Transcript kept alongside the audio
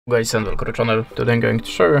Guys, and welcome to the channel. Today I'm going to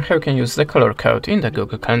show you how you can use the color code in the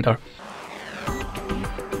Google Calendar.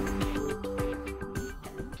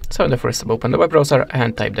 So in the first step, open the web browser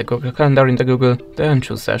and type the Google Calendar in the Google, then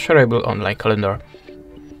choose the shareable online calendar.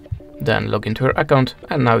 Then log into your account,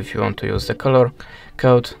 and now if you want to use the color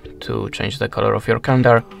code to change the color of your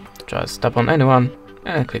calendar, just tap on anyone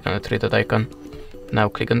and click on the three-dot icon. Now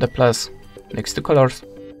click on the plus next to colors.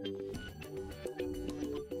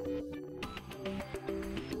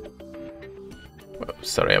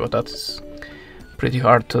 Sorry about that, it's pretty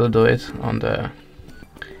hard to do it on the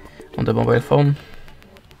mobile phone.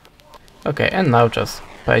 Okay, and now just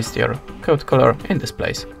paste your code color in this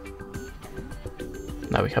place.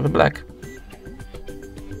 Now we have a black.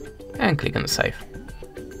 And click on save.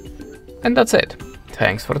 And that's it.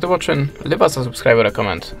 Thanks for watching, leave us a subscribe or a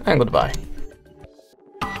comment, and goodbye.